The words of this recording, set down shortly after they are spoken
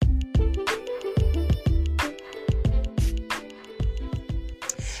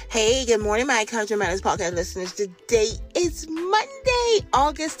Hey, good morning, my Encouragement Matters podcast listeners. Today is Monday,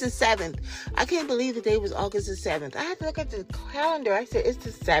 August the 7th. I can't believe the day was August the 7th. I had to look at the calendar. I said, it's the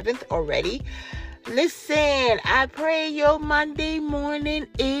 7th already. Listen, I pray your Monday morning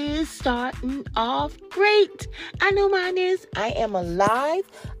is starting off great. I know mine is. I am alive.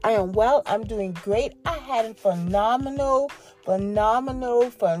 I am well. I'm doing great. I had a phenomenal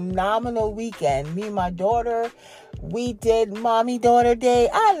weekend. Me and my daughter, we did Mommy-Daughter Day.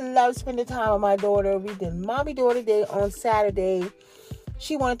 I love spending time with my daughter. We did Mommy-Daughter Day on Saturday.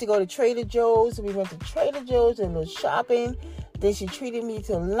 She wanted to go to Trader Joe's. We went to Trader Joe's and a little shopping. Then she treated me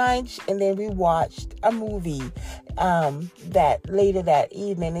to lunch, and then we watched a movie that later that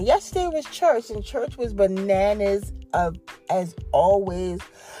evening. And yesterday was church, and church was bananas as always.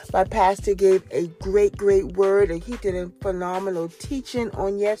 My pastor gave a great word, and he did a phenomenal teaching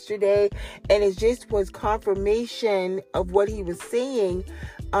on yesterday. And it just was confirmation of what he was saying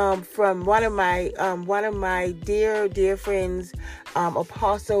from one of my dear friends,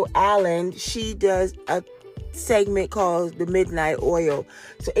 Apostle Allen. She does a segment called The Midnight Oil.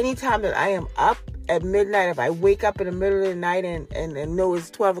 So anytime that I am up at midnight, if I wake up in the middle of the night and know it's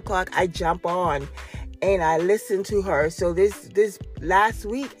 12 o'clock, I jump on and I listen to her. So this last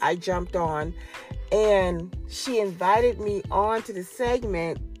week I jumped on and she invited me on to the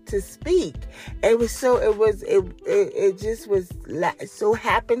segment to speak. It just was so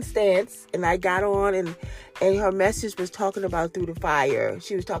happenstance, and I got on and her message was talking about through the fire.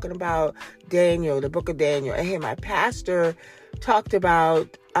 She was talking about Daniel, the book of Daniel, and my pastor talked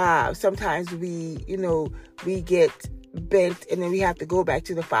about sometimes we get bent and then we have to go back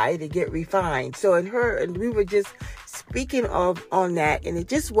to the fire to get refined. So and we were just speaking on that, and it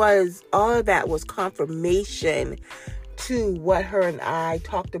just was, all of that was confirmation to what her and I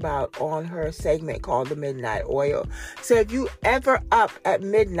talked about on her segment called The Midnight Oil. So if you ever up at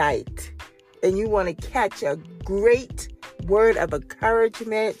midnight and you want to catch a great word of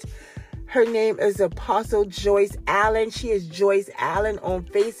encouragement, her name is Apostle Joyce Allen. She is Joyce Allen on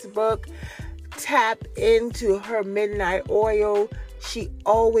Facebook. Tap into her Midnight Oil. She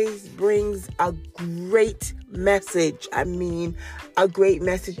always brings a great message. A great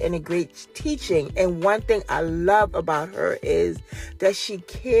message and a great teaching. And one thing I love about her is that she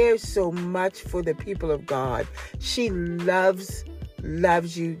cares so much for the people of God. She loves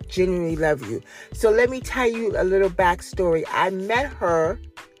you, genuinely loves you. So let me tell you a little backstory. I met her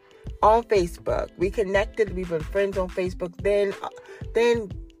on Facebook. We connected. We've been friends on Facebook. Then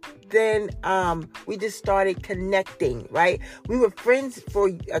we just started connecting, right? We were friends for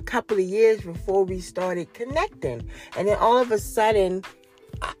a couple of years before we started connecting. And then all of a sudden,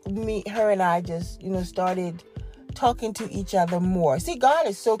 her and I just, started talking to each other more. See, God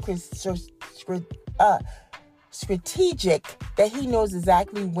is so strategic that he knows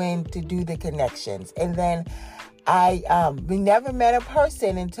exactly when to do the connections. And then we never met a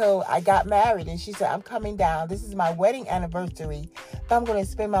person until I got married, and she said, I'm coming down. This is my wedding anniversary. I'm going to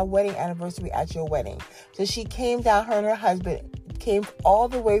spend my wedding anniversary at your wedding. So she came down, her and her husband came all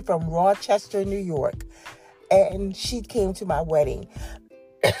the way from Rochester, New York, and she came to my wedding.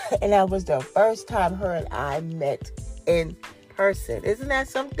 And that was the first time her and I met in person. Isn't that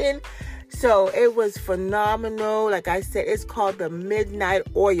something? So it was phenomenal. Like I said, it's called The Midnight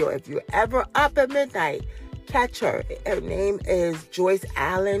Oil. If you're ever up at midnight, catch her. Her name is Joyce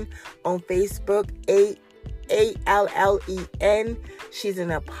Allen on Facebook, Allen. She's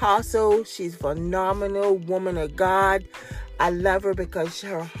an apostle. She's a phenomenal woman of God. I love her because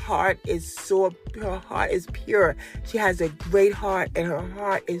her heart is pure. She has a great heart, and her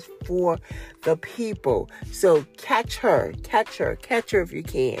heart is for the people. So catch her if you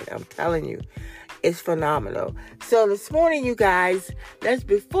can. I'm telling you. It's phenomenal. So this morning, you guys,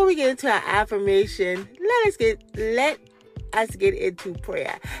 before we get into our affirmation, let us get into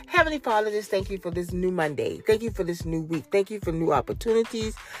prayer. Heavenly Father, just thank you for this new Monday. Thank you for this new week. Thank you for new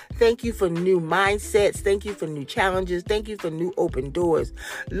opportunities. Thank you for new mindsets. Thank you for new challenges. Thank you for new open doors.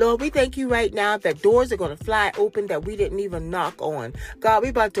 Lord, we thank you right now that doors are going to fly open that we didn't even knock on. God,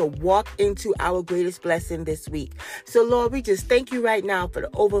 we're about to walk into our greatest blessing this week. So Lord, we just thank you right now for the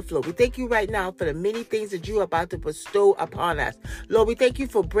overflow. We thank you right now for the many things that you're about to bestow upon us. Lord, we thank you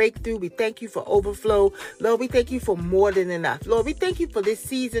for breakthrough. We thank you for overflow. Lord, we thank you for more than enough. Lord, we thank you for this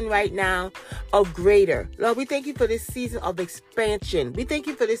season right now of greater. Lord, we thank you for this season of expansion. We thank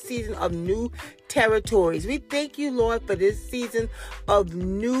you for this season of new territories. We thank you, Lord, for this season of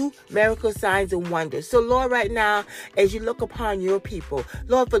new miracle signs and wonders. So, Lord, right now, as you look upon your people,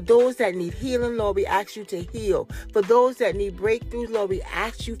 Lord, for those that need healing, Lord, we ask you to heal. For those that need breakthroughs, Lord, we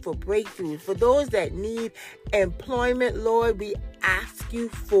ask you for breakthroughs. For those that need employment, Lord, we ask you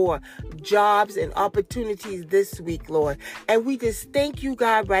for jobs and opportunities this week, Lord. And we just thank you,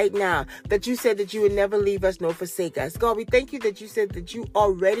 God, right now that you said that you would never leave us nor forsake us. God, we thank you that you said that you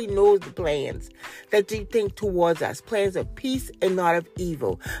already know the plans that you think towards us, plans of peace and not of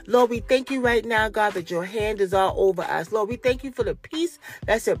evil. Lord, we thank you right now, God, that your hand is all over us. Lord, we thank you for the peace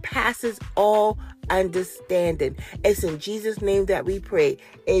that surpasses all understanding. It's in Jesus' name that we pray.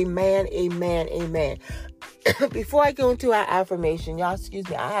 Amen, amen, amen. Before I go into our affirmation, y'all, excuse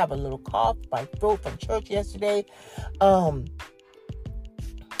me, I have a little cough, my throat from church yesterday.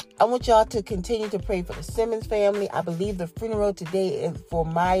 I want y'all to continue to pray for the Simmons family. I believe the funeral today is for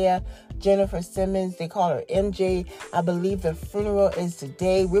Maya Jennifer Simmons. They call her MJ. I believe the funeral is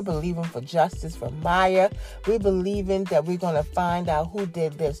today. We're believing for justice for Maya. We're believing that we're going to find out who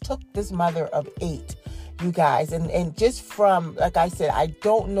did this. Took this mother of 8, you guys. And just from, like I said, I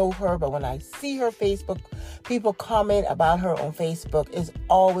don't know her, but when I see her Facebook, people comment about her on Facebook, it's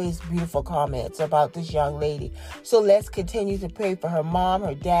always beautiful comments about this young lady. So let's continue to pray for her mom,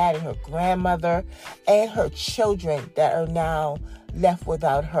 her dad, and her grandmother, and her children that are now left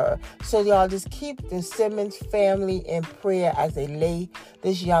without her. So y'all just keep the Simmons family in prayer as they lay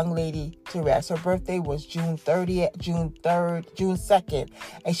this young lady to rest. Her birthday was June 2nd,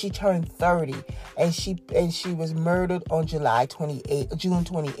 and she turned 30, and she was murdered on June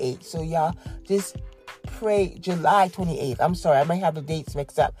 28th. So y'all just pray. July 28th. I'm sorry, I might have the dates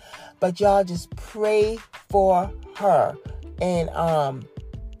mixed up, but y'all just pray for her and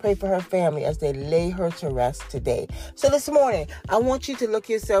pray for her family as they lay her to rest today. So this morning, I want you to look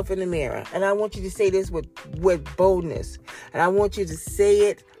yourself in the mirror, and I want you to say this with boldness, and I want you to say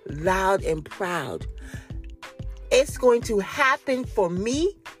it loud and proud. It's going to happen for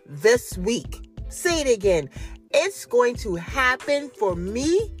me this week. Say it again. It's going to happen for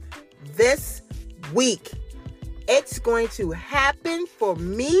me this week. It's going to happen for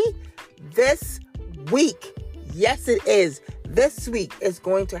me this week. Yes, it is. This week is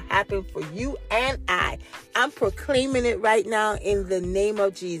going to happen for you and I. I'm proclaiming it right now in the name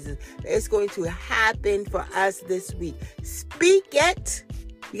of Jesus. It's going to happen for us this week. Speak it.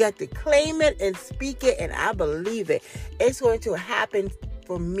 You got to claim it and speak it, and I believe it. It's going to happen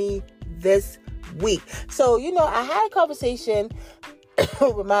for me this week. So, I had a conversation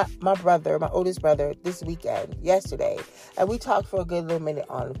with my brother, my oldest brother, yesterday, and we talked for a good little minute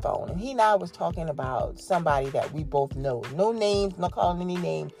on the phone, and he and I was talking about somebody that we both know. No names, not calling any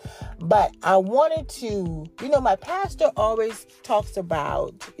name, but I wanted to, my pastor always talks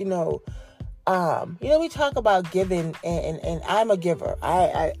about, we talk about giving, and I'm a giver.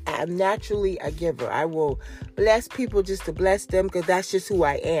 I'm naturally a giver. I will bless people just to bless them because that's just who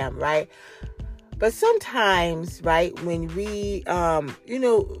I am, right? But sometimes, right, when we,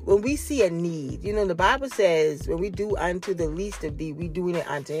 when we see a need, the Bible says when we do unto the least of thee, we doing it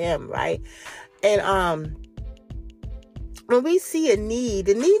unto him, right? And when we see a need,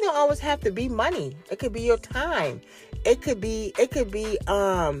 the need don't always have to be money. It could be your time. It could be, advice.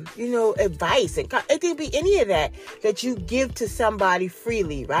 It could be any of that you give to somebody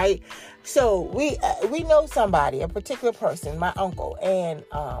freely, right? So we know somebody, a particular person, my uncle, and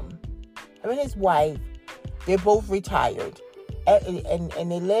his wife, they're both retired,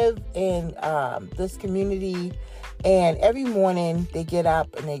 and they live in this community, and every morning they get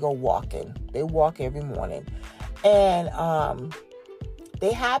up and they go walking. They walk every morning, and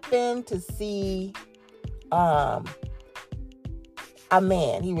they happen to see a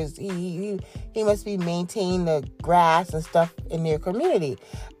man. He must be maintaining the grass and stuff in their community,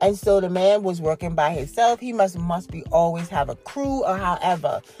 and so the man was working by himself. He must be always have a crew or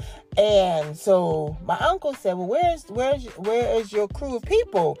however. And so my uncle said, well, where is your crew of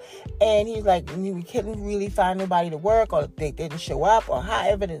people? And he's like, we couldn't really find nobody to work, or they didn't show up, or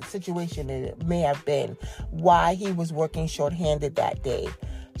however the situation it may have been, why he was working shorthanded that day.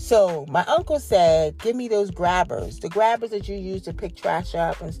 So my uncle said, give me those grabbers, the grabbers that you use to pick trash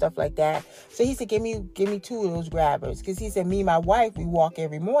up and stuff like that. So he said, give me 2 of those grabbers. Because he said, me and my wife, we walk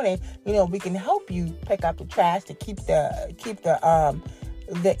every morning. We can help you pick up the trash to keep the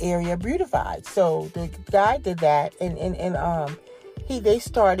area beautified. So the guy did that, and they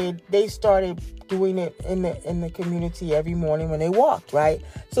started doing it in the community every morning when they walked, right?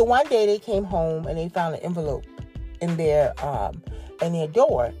 So one day they came home and they found an envelope in their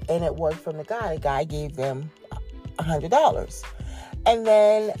door, and it was from the guy. The guy gave them $100. And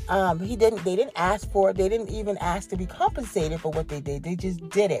then they didn't ask for it. They didn't even ask to be compensated for what they did. They just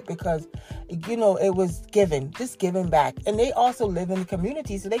did it because, it was just giving back. And they also live in the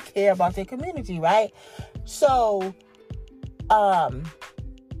community, so they care about their community, right? So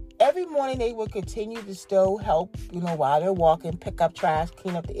every morning they would continue to still help, while they're walking, pick up trash,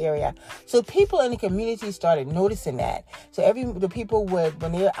 clean up the area. So people in the community started noticing that. So the people would,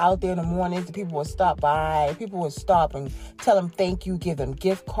 when they're out there in the mornings, the people would stop by. People would stop and tell them thank you, give them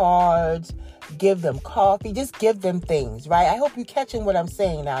gift cards, give them coffee, just give them things, right? I hope you're catching what I'm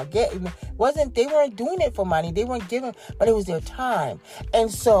saying now. They weren't doing it for money. They weren't giving, but it was their time.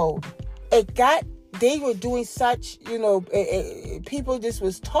 And so they were doing such, people just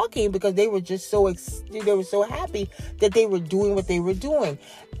was talking because they were just so happy that they were doing what they were doing.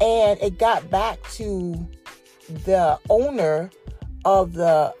 And it got back to the owner of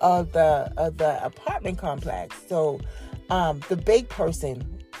the apartment complex. So the big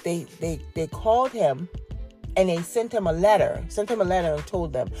person, they called him and they sent him a letter and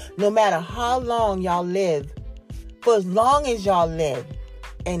told them, no matter how long y'all live, for as long as y'all live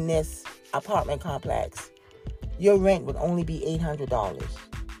in this apartment complex, your rent would only be $800.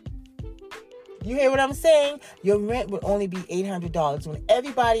 You hear what I'm saying? Your rent would only be $800. When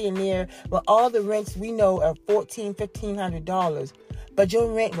everybody in there, well, all the rents we know are $1,400, $1,500, but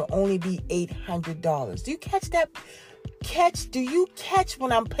your rent will only be $800. Do you catch that? Do you catch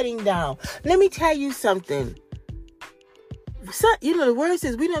what I'm putting down? Let me tell you something. So, the word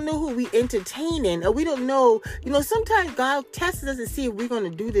says we don't know who we entertaining, or we don't know, sometimes God tests us to see if we're going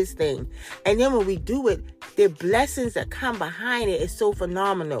to do this thing. And then when we do it, the blessings that come behind it is so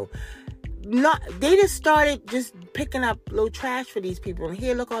phenomenal. They just started just picking up little trash for these people. And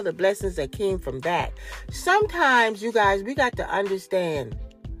here, look all the blessings that came from that. Sometimes, you guys, we got to understand.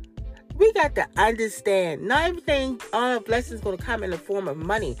 Not everything, all the blessings going to come in the form of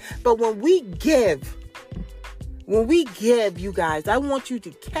money. But when we give, you guys, I want you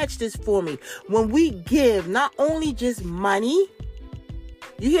to catch this for me. When we give, not only just money,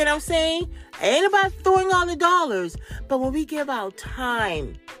 you hear what I'm saying? It ain't about throwing all the dollars, but when we give our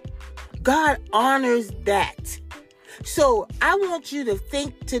time, God honors that. So I want you to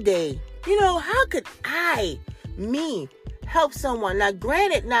think today, how could me, help someone? Now,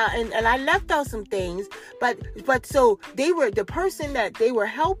 granted, and I left out some things, but so the person that they were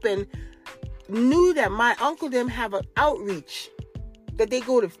helping knew that my uncle them have an outreach that they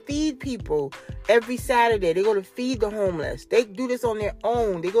go to feed people every Saturday. They go to feed the homeless. They do this on their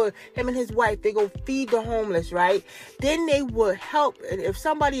own. Him and his wife, they go feed the homeless, right? Then they would help. And if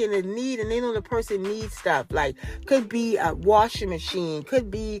somebody in a need and they know the person needs stuff, like could be a washing machine, could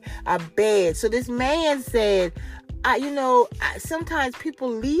be a bed. So this man said, sometimes people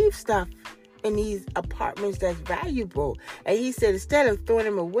leave stuff in these apartments that's valuable. And he said, instead of throwing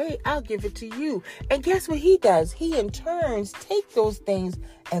them away, I'll give it to you. And guess what he does? He in turns takes those things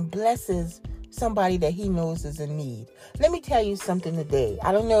and blesses somebody that he knows is in need. Let me tell you something today.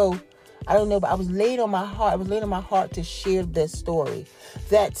 I don't know, but I was laid on my heart to share this story.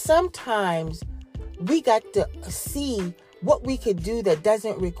 That sometimes we got to see what we could do that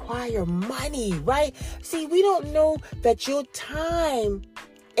doesn't require money, right? See, we don't know that your time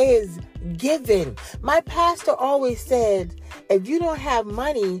is given. My pastor always said, if you don't have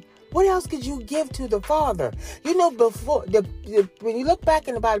money, what else could you give to the Father? Before when you look back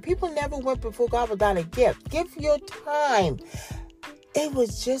in the Bible, people never went before God without a gift. Give your time. It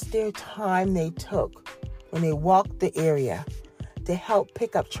was just their time they took when they walked the area to help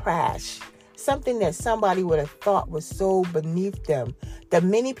pick up trash. Something that somebody would have thought was so beneath them, that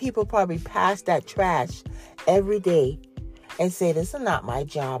many people probably pass that trash every day and say, this is not my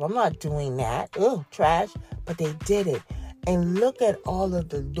job. I'm not doing that. Oh, trash. But they did it. And look at all of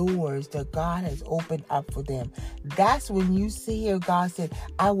the doors that God has opened up for them. That's when you see here, God said,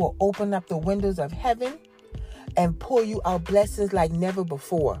 I will open up the windows of heaven and pour you out blessings like never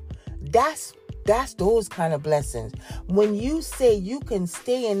before. That's those kind of blessings. When you say you can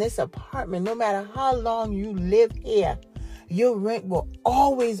stay in this apartment, no matter how long you live here, your rent will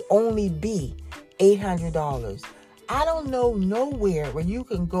always only be $800. I don't know nowhere where you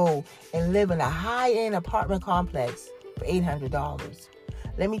can go and live in a high-end apartment complex for $800.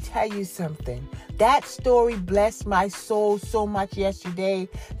 Let me tell you something. That story blessed my soul so much yesterday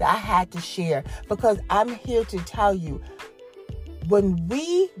that I had to share, because I'm here to tell you, when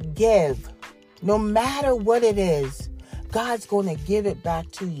we give, no matter what it is, God's going to give it back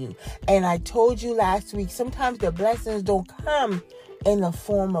to you. And I told you last week, sometimes the blessings don't come in the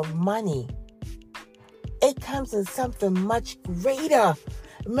form of money. It comes in something much greater.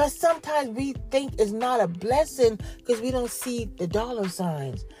 Sometimes we think it's not a blessing because we don't see the dollar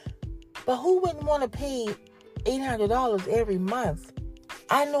signs. But who wouldn't want to pay $800 every month?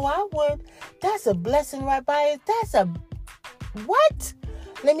 I know I would. That's a blessing right by it. What?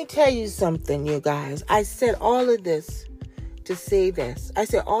 Let me tell you something, you guys. I said all of this to say this. I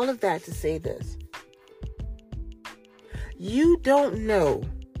said all of that to say this. You don't know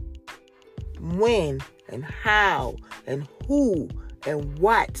when and how and who and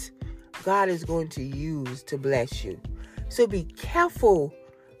what God is going to use to bless you. So be careful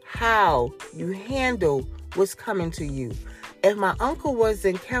how you handle what's coming to you. If my uncle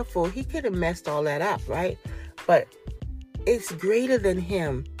wasn't careful, he could have messed all that up, right? But it's greater than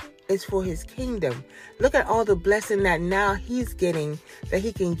him. It's for his kingdom. Look at all the blessing that now he's getting that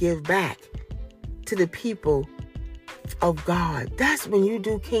he can give back to the people of God. That's when you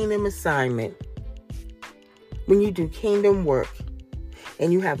do kingdom assignment. When you do kingdom work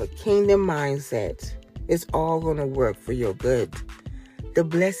and you have a kingdom mindset, it's all going to work for your good. The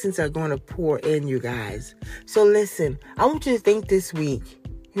blessings are going to pour in, you guys. So listen, I want you to think this week,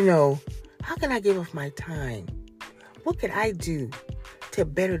 how can I give of my time? What can I do to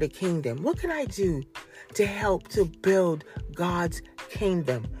better the kingdom? What can I do to help to build God's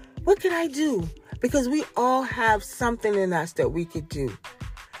kingdom? What can I do? Because we all have something in us that we could do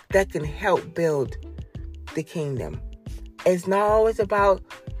that can help build the kingdom. It's not always about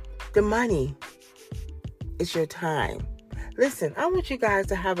the money. It's your time. Listen, I want you guys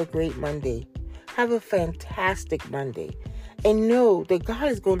to have a great Monday. Have a fantastic Monday. And know that God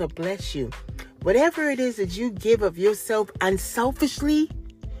is going to bless you. Whatever it is that you give of yourself unselfishly,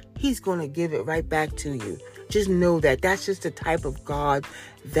 He's going to give it right back to you. Just know that that's just the type of God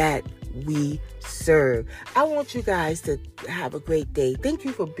that we serve. I want you guys to have a great day. Thank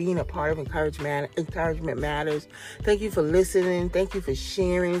you for being a part of Encouragement Matters. Thank you for listening. Thank you for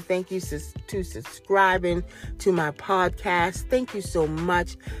sharing. Thank you to subscribing to my podcast. Thank you so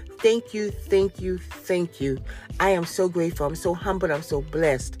much. Thank you, thank you, thank you. I am so grateful. I'm so humbled. I'm so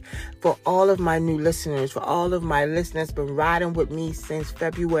blessed for all of my new listeners, for all of my listeners been riding with me since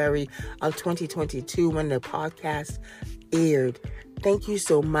February of 2022 when the podcast aired. Thank you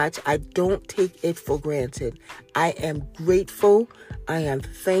so much. I don't take it for granted. I am grateful. I am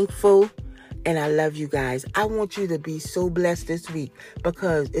thankful. And I love you guys. I want you to be so blessed this week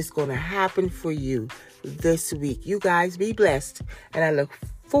because it's going to happen for you this week. You guys be blessed. And I look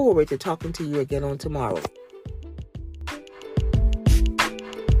forward to talking to you again on tomorrow.